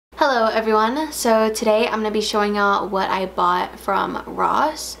Hello everyone, so today I'm going to be showing y'all what I bought from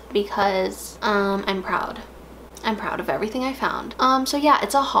Ross because I'm proud. I'm proud of everything I found. So yeah,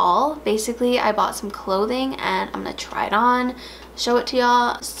 it's a haul. Basically, I bought some clothing and I'm going to try it on, show it to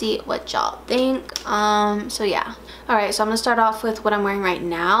y'all, see what y'all think. So yeah. Alright, so I'm going to start off with what I'm wearing right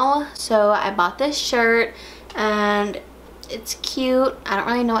now. So I bought this shirt and it's cute. I don't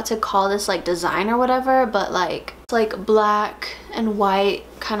really know what to call this, like design or whatever, but like it's like black and white,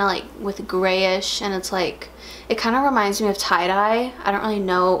 kind of like with grayish, and it's like it kind of reminds me of tie-dye. I don't really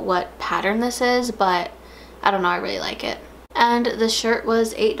know what pattern this is, but I don't know, I really like it. And the shirt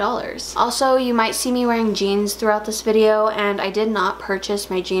was $8. Also, you might see me wearing jeans throughout this video, and I did not purchase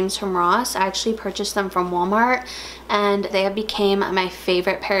my jeans from Ross. I actually purchased them from Walmart, and they have became my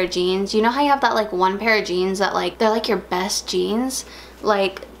favorite pair of jeans. You know how you have that like one pair of jeans that like they're like your best jeans?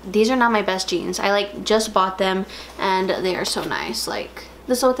 Like these are not my best jeans. I like just bought them and they are so nice. Like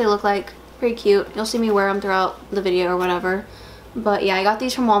this is what they look like. Pretty cute. You'll see me wear them throughout the video or whatever. But yeah, I got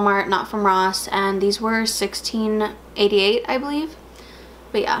these from Walmart, not from Ross, and these were $16.88, I believe.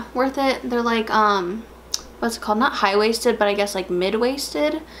 But yeah, worth it. They're like what's it called? Not high-waisted, but I guess like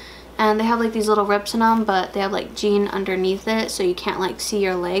mid-waisted. And they have like these little rips in them, but they have like jean underneath it, so you can't like see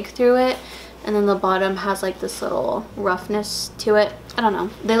your leg through it. And then the bottom has like this little roughness to it. I don't know.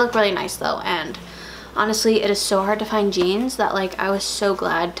 They look really nice though, and honestly, it is so hard to find jeans that like I was so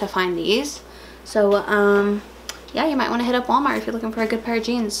glad to find these. So yeah, you might want to hit up Walmart if you're looking for a good pair of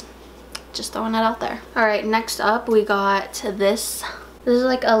jeans. Just throwing that out there. Alright, next up we got this. This is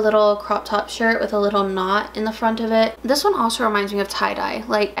like a little crop top shirt with a little knot in the front of it. This one also reminds me of tie-dye.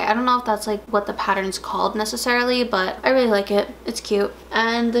 Like, I don't know if that's like what the pattern's called necessarily, but I really like it. It's cute.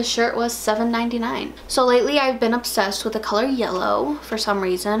 And the shirt was $7.99. So lately I've been obsessed with the color yellow for some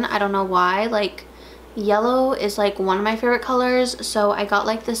reason. I don't know why. Like, yellow is like one of my favorite colors, so I got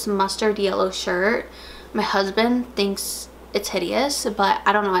like this mustard yellow shirt. My husband thinks it's hideous, but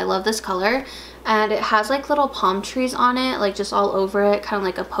I don't know, I love this color. And it has like little palm trees on it, like just all over it, kind of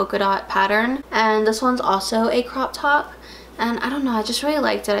like a polka dot pattern. And this one's also a crop top, and I don't know, I just really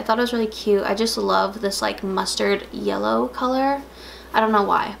liked it. I thought it was really cute. I just love this like mustard yellow color. I don't know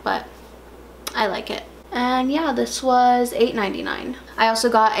why, but I like it. And yeah, this was $8.99. I also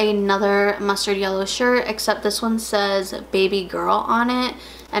got another mustard yellow shirt, except this one says baby girl on it,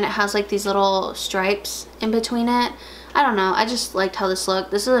 and it has like these little stripes in between it. I don't know, I just liked how this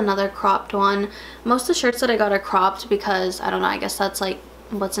looked. This is another cropped one. Most of the shirts that I got are cropped because, I don't know, I guess that's like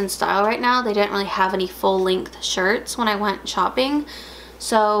what's in style right now. They didn't really have any full-length shirts when I went shopping.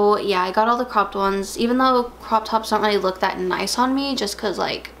 So yeah, I got all the cropped ones, even though crop tops don't really look that nice on me just because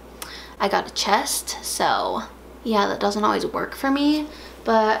like I got a chest. So yeah, that doesn't always work for me.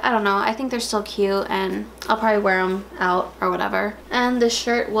 But I don't know, I think they're still cute and I'll probably wear them out or whatever. And this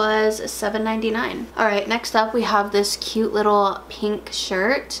shirt was $7.99. Alright, next up we have this cute little pink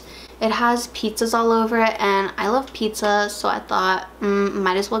shirt. It has pizzas all over it, and I love pizza, so I thought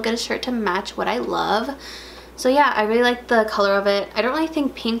might as well get a shirt to match what I love. So yeah, I really like the color of it. I don't really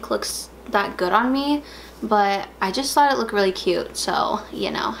think pink looks that good on me, but I just thought it looked really cute, so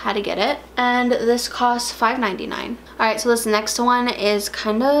you know, had to get it. And this cost $5.99. Alright, so this next one is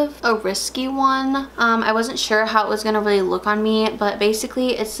kind of a risky one. I wasn't sure how it was gonna really look on me, but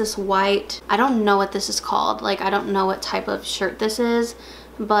basically it's this white, I don't know what this is called, like I don't know what type of shirt this is,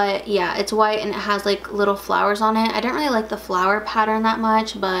 but yeah, it's white and it has like little flowers on it. I didn't really like the flower pattern that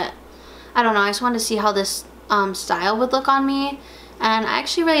much, but I don't know, I just wanted to see how this style would look on me. And I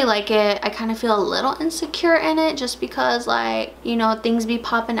actually really like it. I kind of feel a little insecure in it just because, like, you know, things be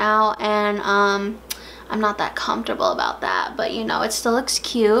popping out, and I'm not that comfortable about that, but you know, it still looks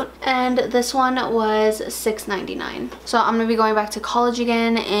cute. And this one was $6.99. So I'm gonna be going back to college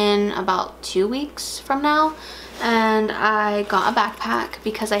again in about 2 weeks from now, and I got a backpack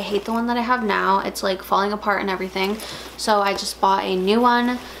because I hate the one that I have now. It's like falling apart and everything, so I just bought a new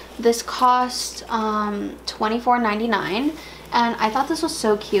one. This cost $24.99. And I thought this was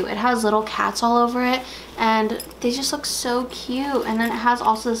so cute. It has little cats all over it, and they just look so cute. And then it has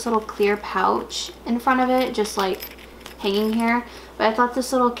also this little clear pouch in front of it, just like hanging here. But I thought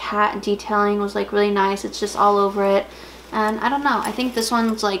this little cat detailing was like really nice. It's just all over it. And I don't know, I think this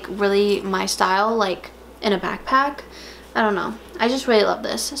one's like really my style, like in a backpack. I don't know, I just really love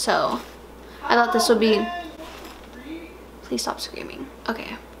this. So I thought this would be... Please stop screaming.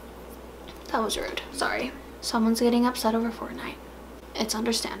 Okay, that was rude, sorry. Someone's getting upset over Fortnite. It's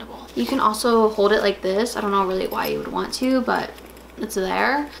understandable. You can also hold it like this. I don't know really why you would want to, but it's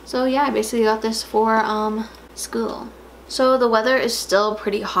there. So yeah, I basically got this for school. So the weather is still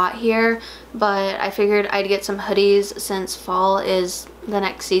pretty hot here, but I figured I'd get some hoodies since fall is the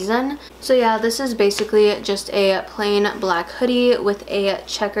next season. So yeah, this is basically just a plain black hoodie with a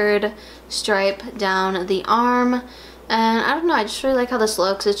checkered stripe down the arm. And I don't know, I just really like how this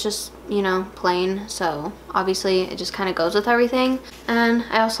looks. It's just, you know, plain, so obviously it just kind of goes with everything. And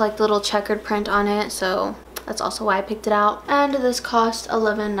I also like the little checkered print on it, so that's also why I picked it out. And this cost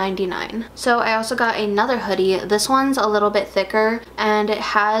 $11.99. So I also got another hoodie. This one's a little bit thicker and it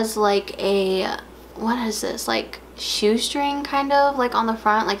has like a, what is this, like shoestring kind of like on the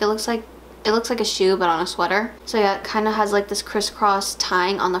front. Like it looks like a shoe but on a sweater. So yeah, it kind of has like this crisscross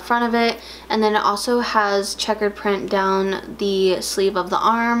tying on the front of it, and then it also has checkered print down the sleeve of the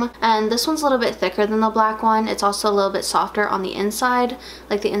arm. And this one's a little bit thicker than the black one. It's also a little bit softer on the inside.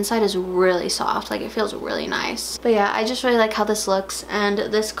 Like the inside is really soft, like it feels really nice. But yeah, I just really like how this looks, and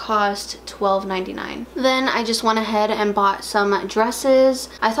this cost $12.99. Then I just went ahead and bought some dresses.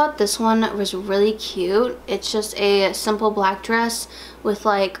 I thought this one was really cute. It's just a simple black dress with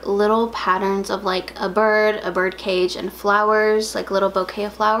like little patterns of like a bird cage, and flowers, like little bouquet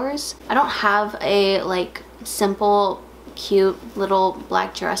of flowers. I don't have a like simple cute little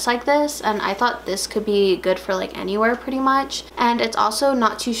black dress like this, and I thought this could be good for like anywhere pretty much. And it's also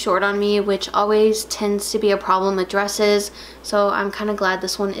not too short on me, which always tends to be a problem with dresses, so I'm kind of glad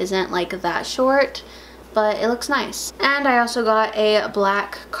this one isn't like that short. But it looks nice. And I also got a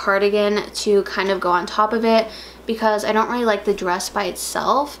black cardigan to kind of go on top of it because I don't really like the dress by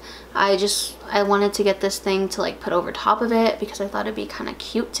itself. I wanted to get this thing to like put over top of it because I thought it'd be kind of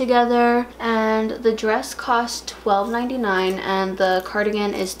cute together. And the dress cost $12.99 and the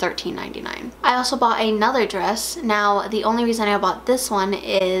cardigan is $13.99. I also bought another dress. Now the only reason I bought this one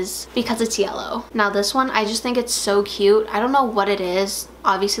is because it's yellow. Now this one, I just think it's so cute. I don't know what it is,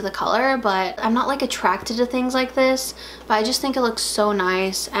 obviously the color, but I'm not like attracted to things like this, but I just think it looks so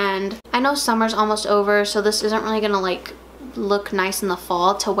nice. And I know summer's almost over, so this isn't really gonna like look nice in the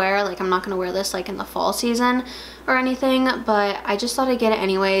fall to wear. Like I'm not gonna wear this like in the fall season or anything, but I just thought I'd get it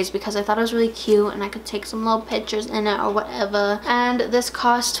anyways because I thought it was really cute and I could take some little pictures in it or whatever. And this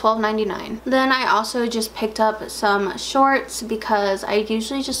cost $12.99. Then I also just picked up some shorts because I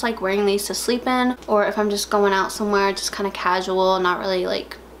usually just like wearing these to sleep in, or if I'm just going out somewhere just kind of casual, not really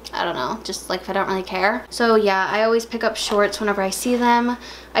like, I don't know, just like if I don't really care. So yeah, I always pick up shorts whenever I see them.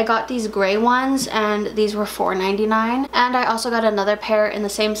 I got these gray ones and these were $4.99. And I also got another pair in the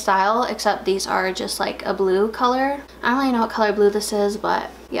same style, except these are just like a blue color. I don't really know what color blue this is, but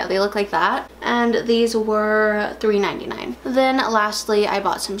yeah, they look like that. And these were $3.99. Then lastly, I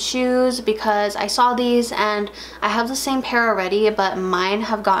bought some shoes because I saw these and I have the same pair already, but mine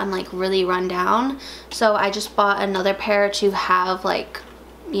have gotten like really run down. So I just bought another pair to have like,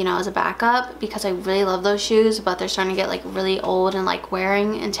 you know, as a backup because I really love those shoes, but they're starting to get like really old and like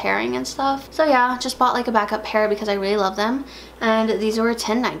wearing and tearing and stuff. So yeah, just bought like a backup pair because I really love them, and these were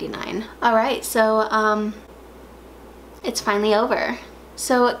 $10.99. Alright, so it's finally over.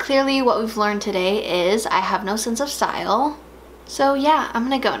 So clearly what we've learned today is I have no sense of style. So yeah, I'm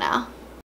gonna go now.